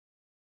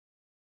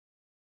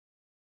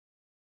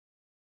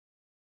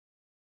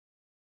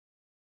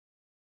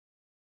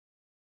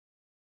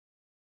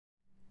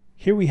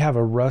Here we have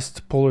a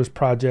Rust Polars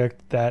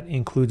project that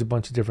includes a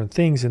bunch of different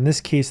things. In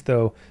this case,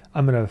 though,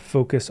 I'm going to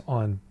focus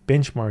on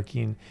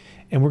benchmarking,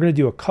 and we're going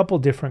to do a couple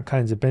different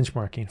kinds of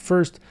benchmarking.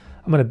 First,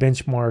 I'm going to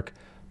benchmark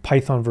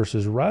Python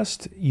versus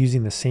Rust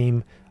using the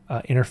same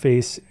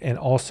interface and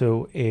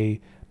also a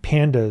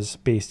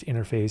pandas-based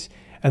interface.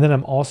 And then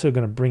I'm also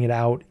going to bring it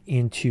out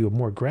into a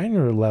more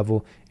granular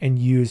level and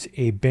use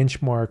a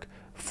benchmark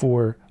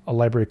for a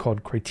library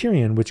called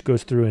Criterion, which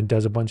goes through and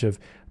does a bunch of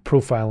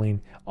profiling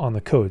on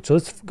the code. So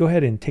let's go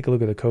ahead and take a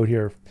look at the code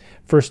here.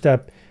 First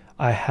step,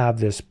 I have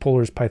this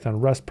Polars Python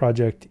Rust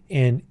project,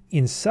 and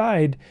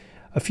inside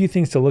a few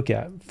things to look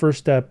at. First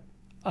step,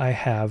 I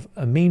have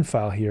a main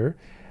file here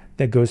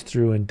that goes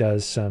through and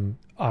does some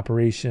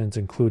operations,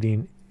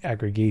 including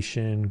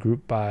aggregation,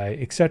 group by,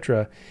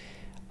 etc.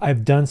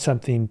 I've done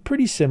something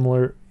pretty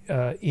similar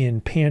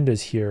in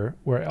pandas here,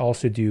 where I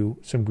also do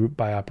some group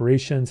by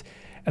operations,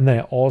 and then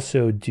I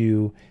also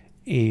do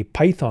a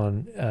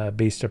Python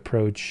based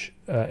approach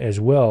as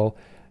well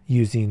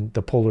using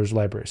the Polars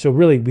library. So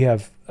really we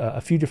have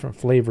a few different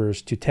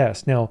flavors to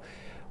test. Now,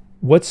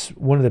 what's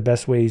one of the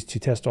best ways to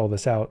test all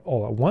this out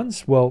all at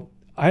once? Well,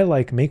 I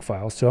like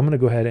makefiles, so I'm going to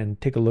go ahead and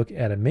take a look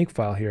at a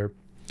makefile here.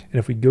 And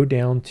if we go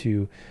down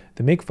to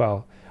the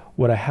makefile,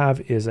 what I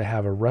have is I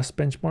have a Rust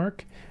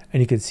benchmark,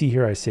 and you can see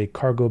here I say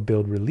cargo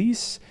build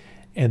release,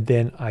 and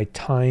then I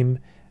time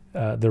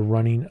the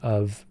running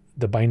of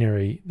the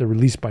binary, the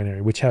release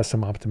binary, which has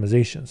some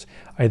optimizations.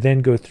 I then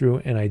go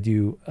through and I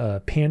do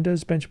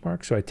pandas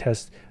benchmark. So I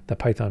test the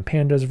Python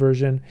pandas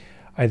version.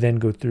 I then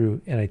go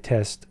through and I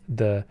test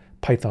the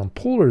Python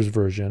Polars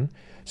version.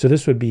 So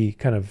this would be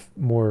kind of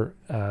more,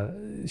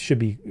 should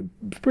be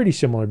pretty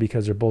similar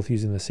because they're both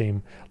using the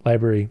same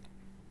library.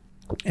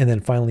 And then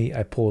finally,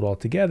 I pull it all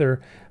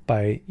together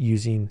by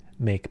using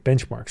make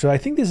benchmark. So I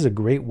think this is a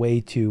great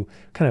way to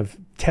kind of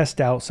test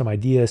out some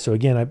ideas. So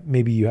again,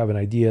 maybe you have an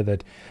idea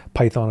that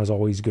Python is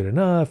always good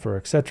enough or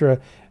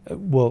etc.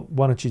 Well,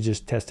 why don't you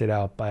just test it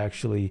out by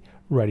actually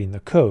writing the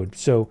code?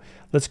 So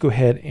let's go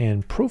ahead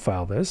and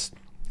profile this.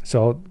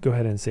 So I'll go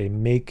ahead and say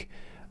make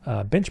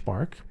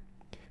benchmark.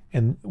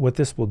 And what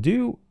this will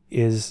do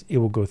is it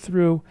will go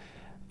through,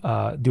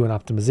 do an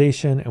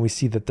optimization, and we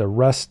see that the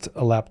Rust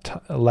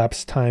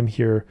elapsed time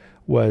here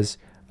was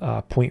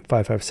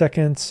 0.55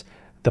 seconds.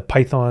 The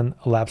Python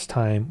elapsed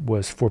time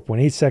was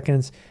 4.8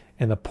 seconds,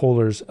 and the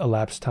Polars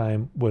elapsed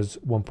time was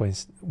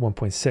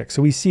 1.6.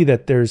 So we see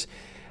that there's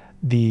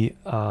the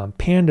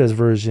pandas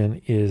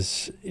version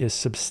is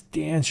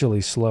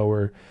substantially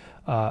slower,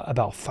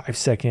 about 5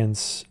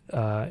 seconds,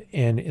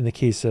 and in the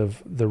case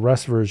of the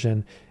Rust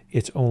version,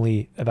 it's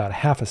only about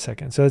half a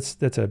second. So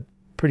that's a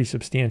pretty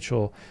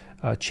substantial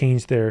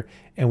change there.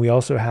 And we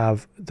also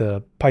have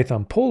the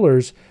Python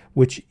Polars,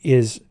 which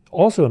is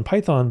also in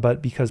Python,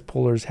 but because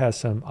Polars has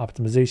some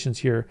optimizations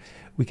here,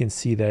 we can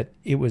see that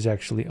it was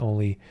actually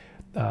only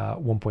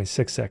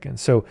 1.6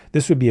 seconds. So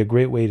this would be a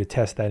great way to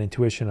test that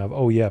intuition of,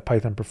 oh yeah,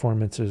 Python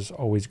performance is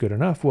always good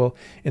enough. Well,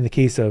 in the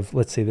case of,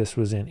 let's say this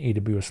was in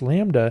AWS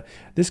Lambda,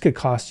 this could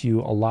cost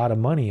you a lot of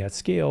money at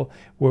scale,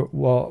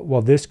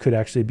 while this could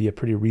actually be a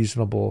pretty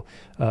reasonable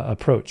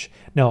approach.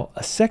 Now,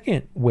 a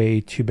second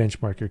way to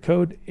benchmark your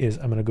code is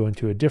I'm going to go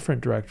into a different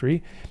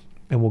directory,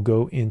 and we'll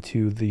go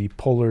into the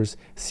Polars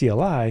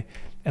CLI,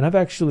 and I've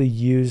actually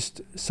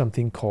used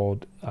something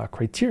called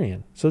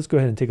Criterion. So let's go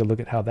ahead and take a look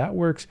at how that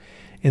works.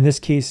 In this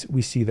case,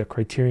 we see that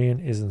Criterion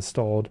is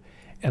installed,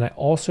 and I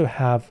also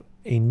have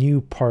a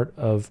new part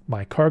of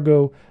my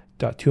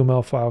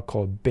cargo.toml file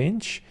called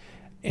bench,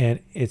 and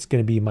it's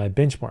going to be my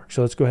benchmark.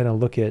 So let's go ahead and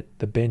look at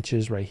the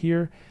benches right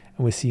here,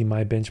 and we see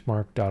my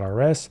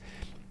benchmark.rs.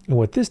 And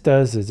what this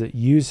does is it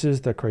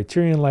uses the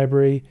Criterion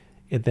library.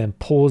 It then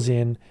pulls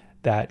in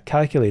that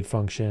calculate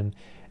function,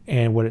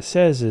 and what it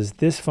says is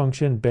this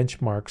function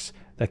benchmarks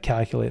the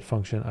calculate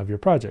function of your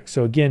project.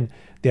 So again,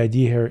 the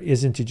idea here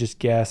isn't to just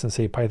guess and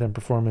say Python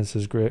performance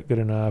is good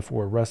enough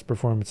or Rust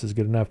performance is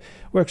good enough.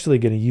 We're actually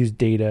going to use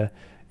data,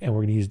 and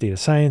we're going to use data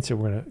science, and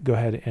we're going to go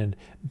ahead and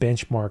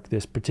benchmark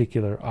this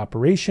particular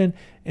operation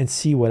and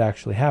see what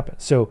actually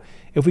happens. So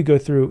if we go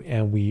through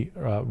and we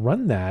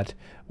run that,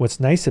 what's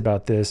nice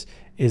about this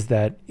is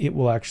that it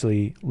will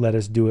actually let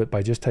us do it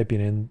by just typing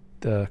in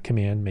the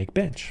command make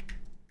bench.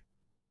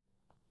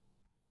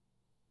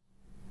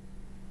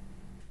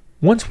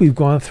 Once we've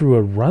gone through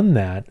and run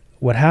that,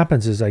 what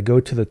happens is I go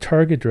to the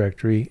target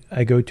directory,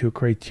 I go to a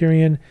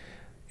Criterion,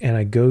 and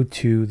I go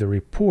to the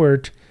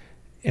report,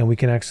 and we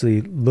can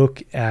actually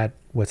look at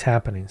what's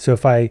happening. So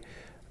if I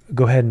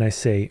go ahead and I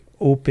say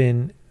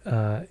open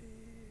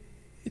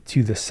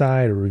to the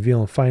side or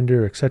reveal in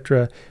Finder,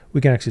 etc., we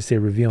can actually say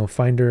reveal in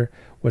Finder.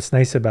 What's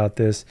nice about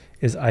this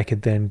is I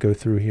could then go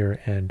through here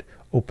and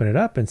open it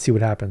up and see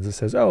what happens. It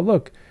says, oh,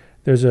 look,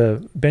 there's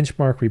a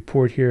benchmark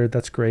report here.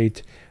 That's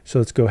great. So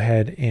let's go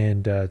ahead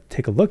and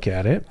take a look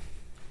at it.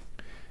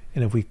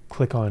 And if we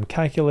click on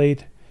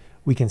calculate,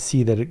 we can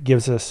see that it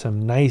gives us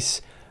some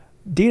nice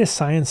data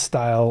science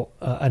style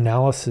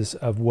analysis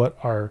of what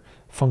our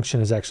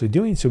function is actually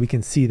doing. So we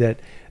can see that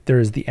there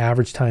is the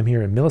average time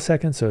here in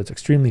milliseconds, so it's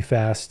extremely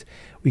fast.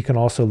 We can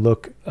also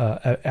look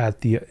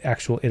at the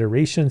actual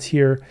iterations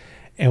here,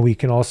 and we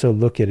can also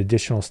look at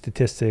additional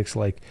statistics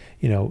like,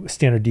 you know,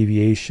 standard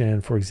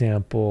deviation, for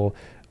example,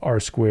 R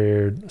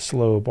squared,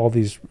 slope, all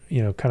these,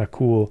 you know, kind of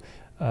cool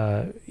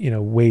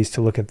ways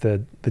to look at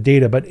the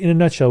data. But in a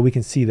nutshell, we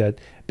can see that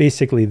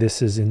basically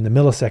this is in the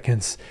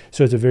milliseconds,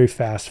 so it's a very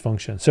fast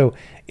function. So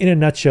in a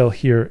nutshell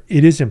here,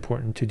 it is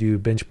important to do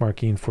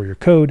benchmarking for your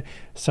code,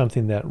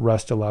 something that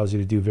Rust allows you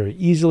to do very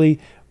easily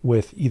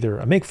with either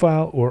a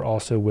makefile or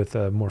also with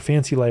a more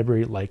fancy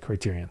library like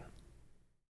Criterion.